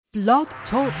Blog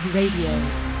Talk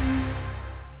Radio.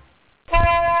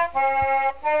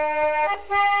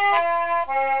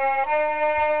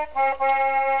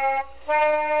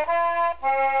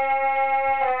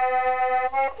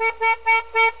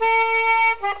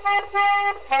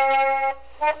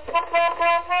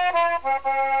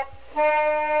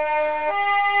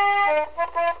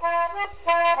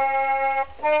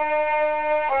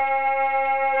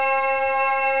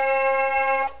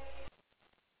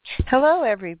 Hello,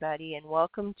 everybody, and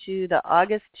welcome to the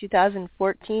August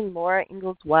 2014 Laura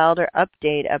Ingalls Wilder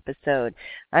Update episode.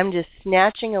 I'm just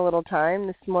snatching a little time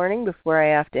this morning before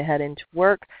I have to head into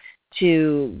work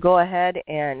to go ahead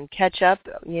and catch up,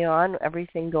 on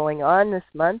everything going on this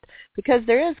month, because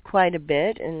there is quite a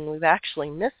bit, and we've actually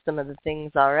missed some of the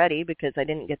things already because I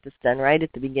didn't get this done right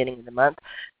at the beginning of the month.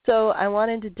 So I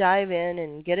wanted to dive in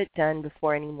and get it done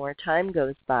before any more time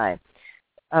goes by.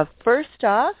 First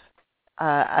off,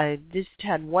 I just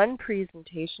had one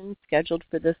presentation scheduled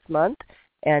for this month,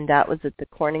 and that was at the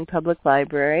Corning Public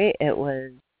Library. It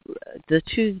was the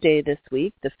Tuesday this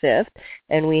week, the 5th,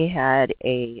 and we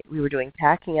were doing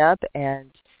packing up,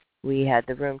 and we had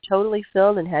the room totally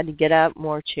filled and had to get out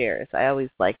more chairs. I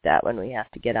always like that when we have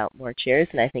to get out more chairs,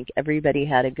 and I think everybody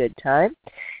had a good time.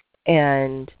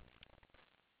 And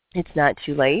it's not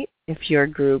too late if your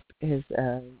group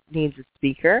needs a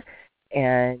speaker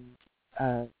and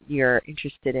you're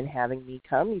interested in having me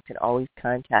come, you can always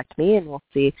contact me, and we'll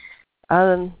see.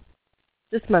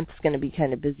 This month's going to be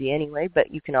kind of busy anyway,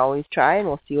 but you can always try, and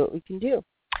we'll see what we can do.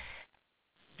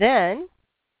 Then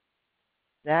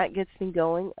that gets me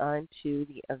going on to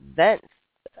the events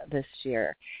this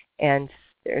year, and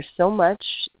there's so much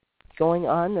going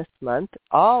on this month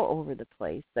all over the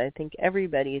place. I think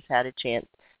everybody's had a chance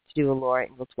to do a Laura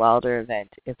Ingalls Wilder event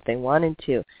if they wanted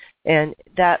to. And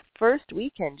that first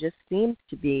weekend just seems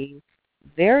to be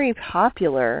very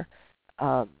popular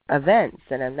events,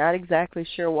 and I'm not exactly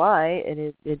sure why.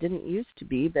 It didn't used to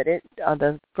be, but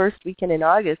the first weekend in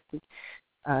August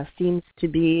seems to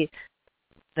be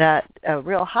that a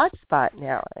real hot spot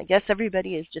now. I guess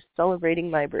everybody is just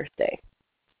celebrating my birthday.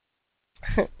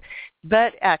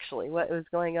 But actually, what was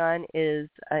going on is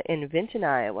in Vinton,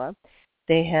 Iowa,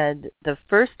 they had the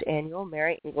first annual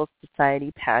Mary Ingalls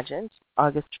Society pageant,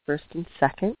 August 1st and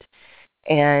 2nd,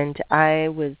 and I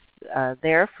was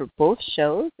there for both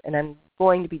shows, and I'm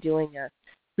going to be doing a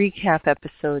recap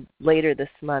episode later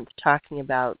this month talking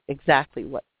about exactly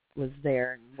what was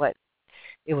there and what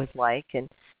it was like, and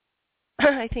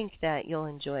I think that you'll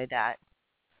enjoy that.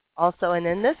 Also, and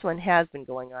then this one has been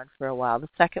going on for a while. The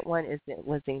second one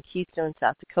was in Keystone,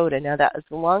 South Dakota. Now, that was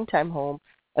the longtime home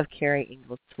of Carrie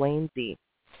Ingalls Wilder.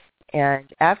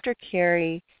 And after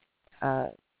Carrie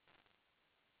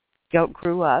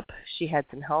grew up, she had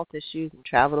some health issues and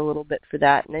traveled a little bit for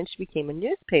that, and then she became a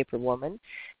newspaper woman,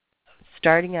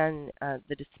 starting on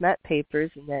the DeSmet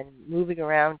papers and then moving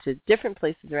around to different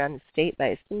places around the state by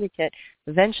a syndicate,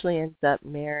 eventually ends up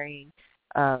marrying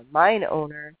a mine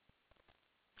owner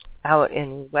out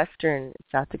in western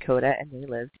South Dakota, and they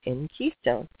lived in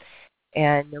Keystone.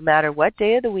 And no matter what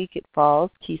day of the week it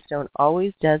falls, Keystone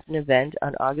always does an event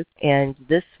on August. And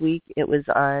this week it was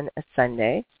on a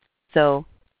Sunday. So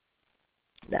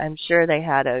I'm sure they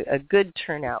had a good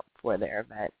turnout for their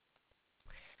event.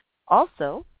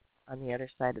 Also, on the other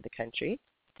side of the country,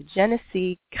 the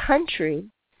Genesee Country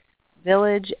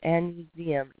Village and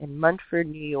Museum in Mumford,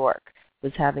 New York,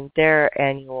 was having their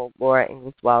annual Laura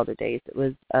Ingalls Wilder Days. It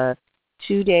was a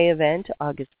 2-day event,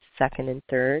 August 2nd and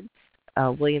 3rd.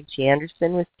 William T.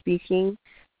 Anderson was speaking.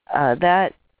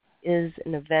 That is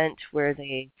an event where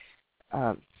they,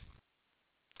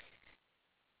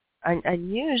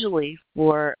 unusually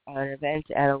for an event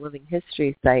at a living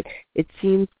history site, it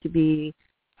seems to be,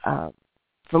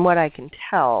 from what I can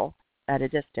tell at a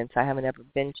distance, I haven't ever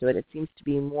been to it, it seems to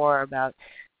be more about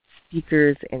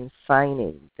speakers and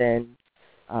signing than,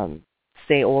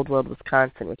 say, Old World,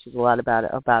 Wisconsin, which is a lot about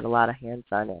a lot of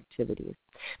hands-on activities.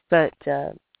 But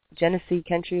Genesee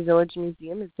Country Village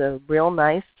Museum is a real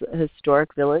nice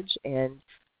historic village, and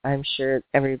I'm sure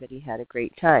everybody had a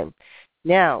great time.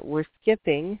 Now, we're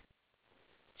skipping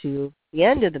to the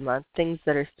end of the month, things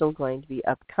that are still going to be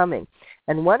upcoming.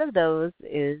 And one of those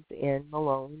is in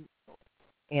Malone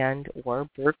or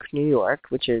Burke, New York,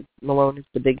 which is, Malone is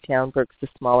the big town, Burke's the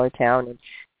smaller town,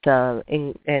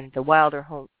 and the Wilder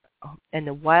home and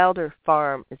the Wilder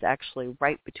farm is actually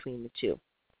right between the two.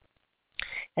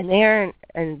 And they are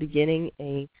beginning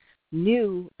a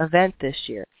new event this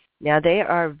year. Now, they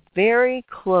are very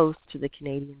close to the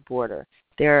Canadian border.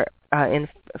 They're in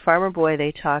Farmer Boy,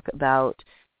 they talk about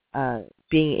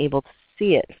being able to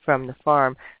see it from the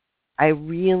farm. I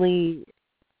really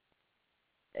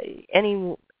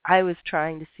I was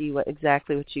trying to see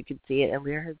exactly what you could see, and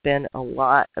there has been a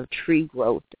lot of tree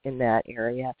growth in that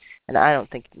area, and I don't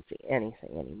think you can see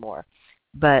anything anymore.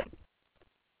 But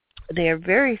they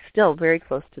are still very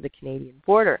close to the Canadian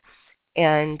border,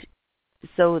 and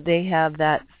so they have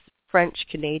that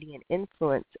French-Canadian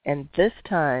influence, and this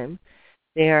time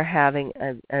they are having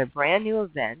a brand new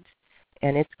event,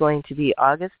 and it's going to be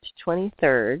August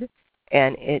 23rd,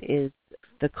 and it is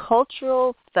the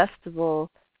Cultural Festival,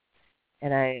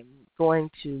 and I'm going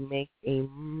to make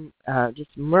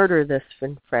just murder this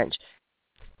in French.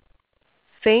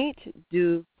 Fête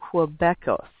du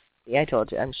Québécois. Yeah, I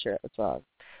told you, I'm sure it was wrong.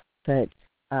 But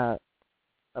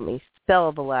let me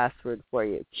spell the last word for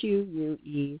you.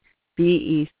 Quebecois.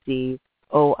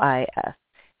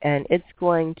 And it's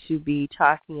going to be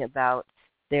talking about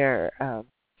their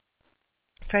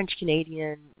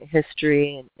French-Canadian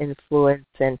history and influence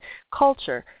and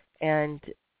culture. And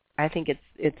I think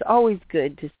it's always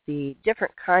good to see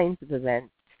different kinds of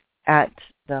events at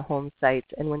the home sites.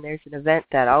 And when there's an event,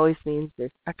 that always means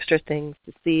there's extra things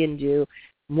to see and do.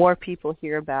 More people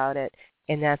hear about it,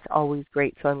 and that's always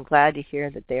great. So I'm glad to hear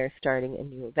that they're starting a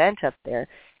new event up there.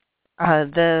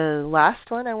 The last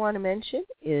one I want to mention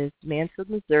is Mansfield,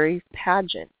 Missouri's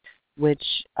pageant, which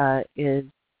is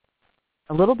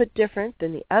a little bit different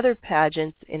than the other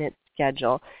pageants in its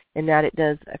schedule, in that it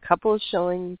does a couple of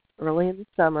showings early in the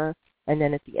summer, and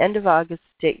then at the end of August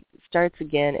it starts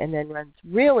again, and then runs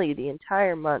really the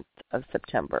entire month of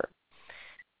September.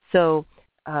 So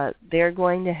they're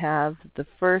going to have the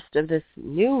first of this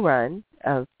new run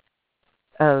of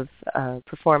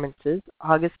performances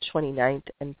August 29th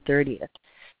and 30th.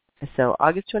 So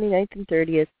August 29th and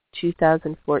 30th,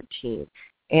 2014.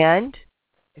 And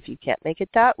if you can't make it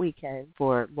that weekend,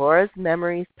 for Laura's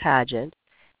Memories pageant,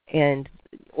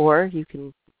 or you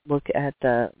can look at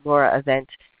the Laura event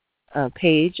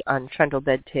page on Trundle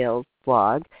Bedtail's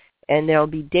blog, and there will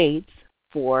be dates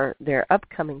for their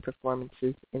upcoming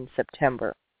performances in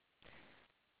September.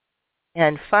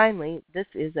 And finally, this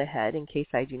is ahead, in case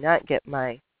I do not get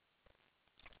my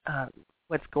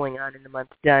what's going on in the month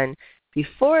done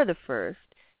before the 1st,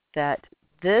 that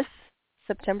this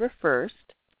September 1st,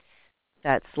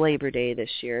 that's Labor Day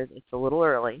this year, it's a little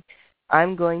early,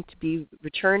 I'm going to be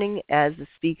returning as a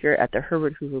speaker at the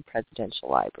Herbert Hoover Presidential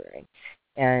Library.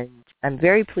 And I'm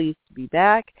very pleased to be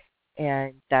back,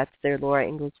 and that's their Laura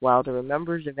Ingalls Wilder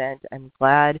Remembers event. I'm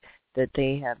glad that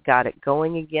they have got it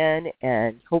going again,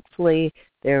 and hopefully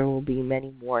there will be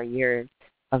many more years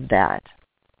of that.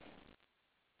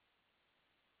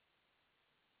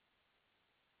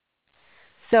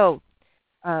 So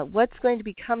what's going to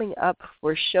be coming up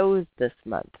for shows this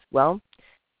month? Well,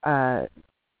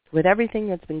 with everything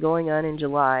that's been going on in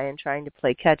July and trying to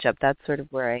play catch-up, that's sort of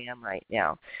where I am right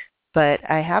now. But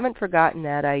I haven't forgotten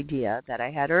that idea that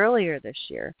I had earlier this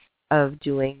year of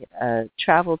doing a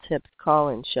travel tips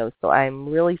call-in show. So I'm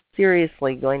really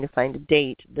seriously going to find a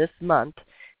date this month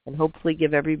and hopefully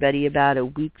give everybody about a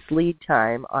week's lead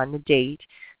time on the date.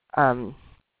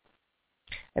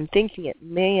 I'm thinking it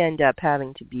may end up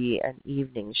having to be an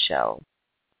evening show,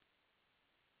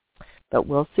 but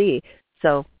we'll see.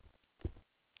 So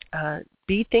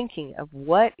be thinking of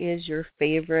what is your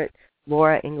favorite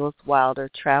Laura Ingalls Wilder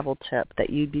travel tip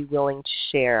that you'd be willing to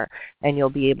share, and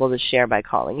you'll be able to share by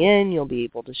calling in. You'll be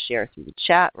able to share through the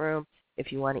chat room.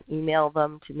 If you want to email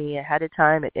them to me ahead of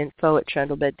time at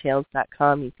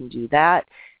info@trundlebedtales.com, you can do that.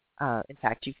 In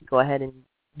fact, you can go ahead and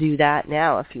do that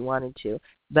now if you wanted to.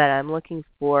 But I'm looking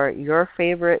for your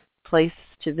favorite place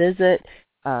to visit.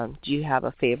 Do you have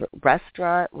a favorite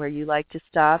restaurant where you like to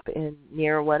stop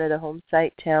near one of the home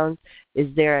site towns?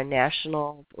 Is there a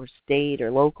national or state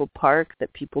or local park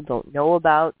that people don't know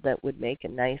about that would make a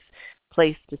nice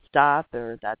place to stop,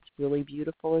 or that's really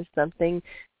beautiful or something?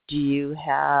 Do you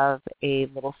have a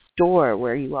little store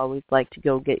where you always like to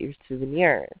go get your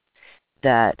souvenirs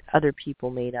that other people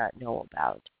may not know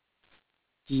about?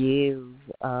 Do you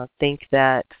think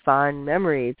that Fond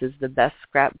Memories is the best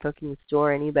scrapbooking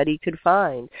store anybody could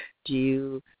find? Do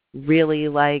you really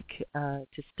like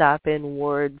to stop in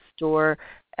Ward's store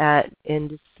in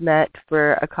De Smet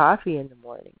for a coffee in the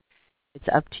morning? It's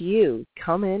up to you.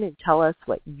 Come in and tell us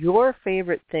what your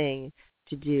favorite thing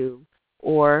to do,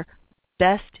 or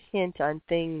best hint on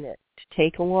thing to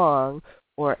take along,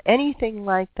 or anything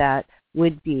like that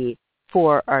would be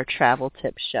for our travel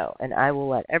tip show. And I will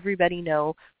let everybody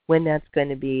know when that's going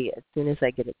to be as soon as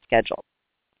I get it scheduled.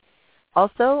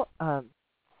 Also,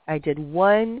 I did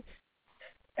one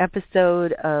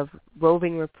episode of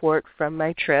Roving Report from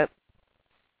my trip,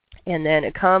 and then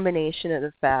a combination of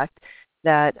the fact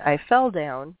that I fell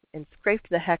down and scraped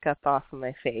the heck up off of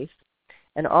my face,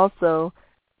 and also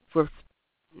for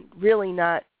really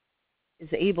not as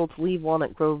able to leave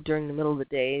Walnut Grove during the middle of the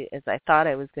day as I thought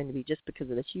I was going to be, just because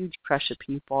of the huge crush of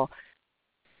people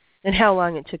and how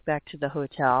long it took back to the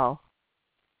hotel.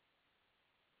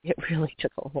 It really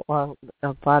took a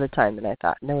lot of time than I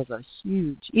thought, and there was a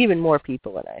huge, even more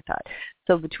people than I thought.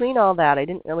 So between all that, I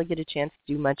didn't really get a chance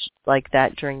to do much like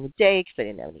that during the day because I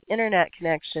didn't have any internet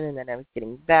connection, and then I was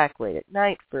getting back late at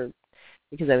night because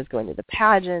I was going to the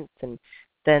pageants, and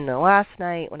then the last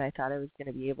night when I thought I was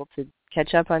going to be able to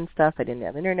catch up on stuff, I didn't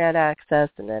have internet access,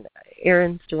 and then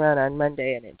errands to run on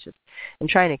Monday, and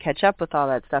trying to catch up with all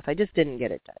that stuff, I just didn't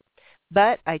get it done.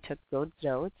 But I took good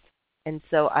notes, and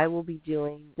so I will be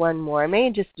doing one more. I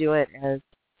may just do it as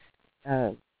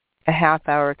a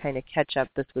half-hour kind of catch-up.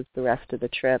 This was the rest of the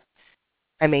trip.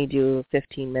 I may do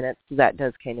 15 minutes. That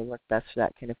does kind of work best for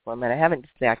that kind of format. I haven't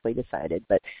exactly decided,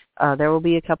 but there will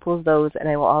be a couple of those, and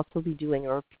I will also be doing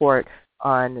a report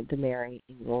on the Mary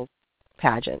Ingalls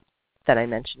pageant that I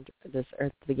mentioned at the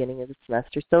beginning of the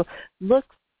semester. So look,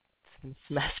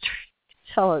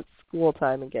 tell it's school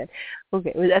time again. Okay,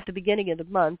 it was at the beginning of the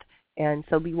month, and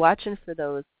so be watching for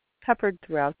those peppered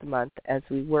throughout the month as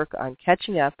we work on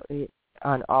catching up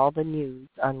on all the news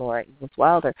on Laura Ingalls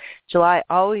Wilder. July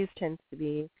always tends to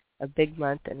be a big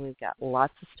month, and we've got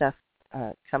lots of stuff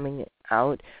coming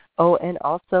out. Oh, and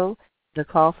also the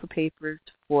call for papers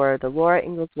for the Laura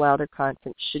Ingalls Wilder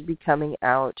conference should be coming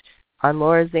out on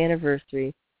Laura's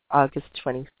anniversary, August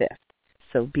 25th.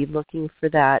 So be looking for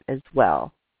that as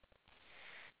well.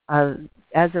 As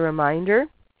a reminder,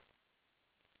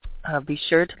 be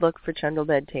sure to look for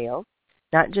Trundlebed Tales,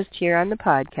 not just here on the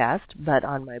podcast, but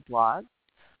on my blog,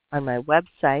 on my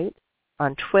website,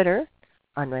 on Twitter,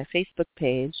 on my Facebook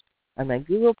page, on my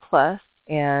Google+,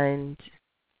 and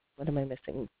what am I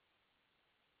missing?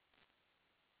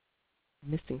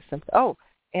 I'm missing something. Oh,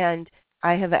 and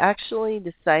I have actually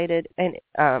decided, and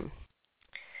I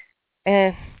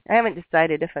haven't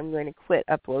decided if I'm going to quit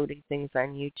uploading things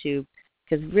on YouTube,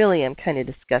 because really I'm kind of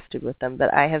disgusted with them,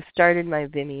 but I have started my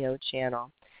Vimeo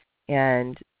channel,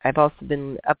 and I've also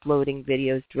been uploading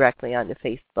videos directly onto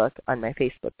Facebook on my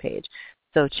Facebook page.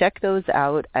 So check those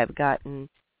out. I've gotten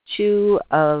 2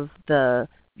 of the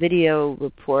video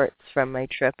reports from my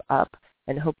trip up,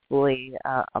 and hopefully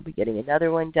I'll be getting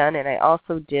another one done. And I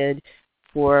also did,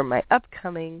 for my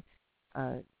upcoming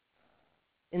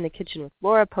In the Kitchen with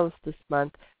Laura post this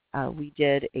month, we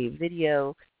did a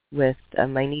video with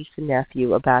my niece and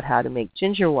nephew about how to make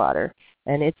ginger water,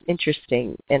 and it's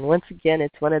interesting. And once again,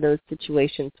 it's one of those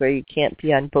situations where you can't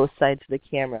be on both sides of the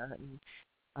camera.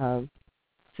 And,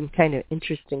 some kind of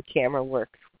interesting camera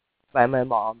work by my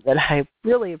mom that I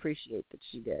really appreciate that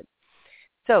she did.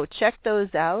 So check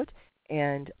those out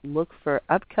and look for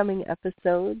upcoming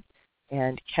episodes,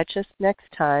 and catch us next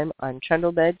time on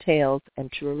Trundlebed Tales, and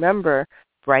to remember,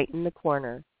 brighten the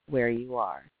corner where you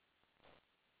are.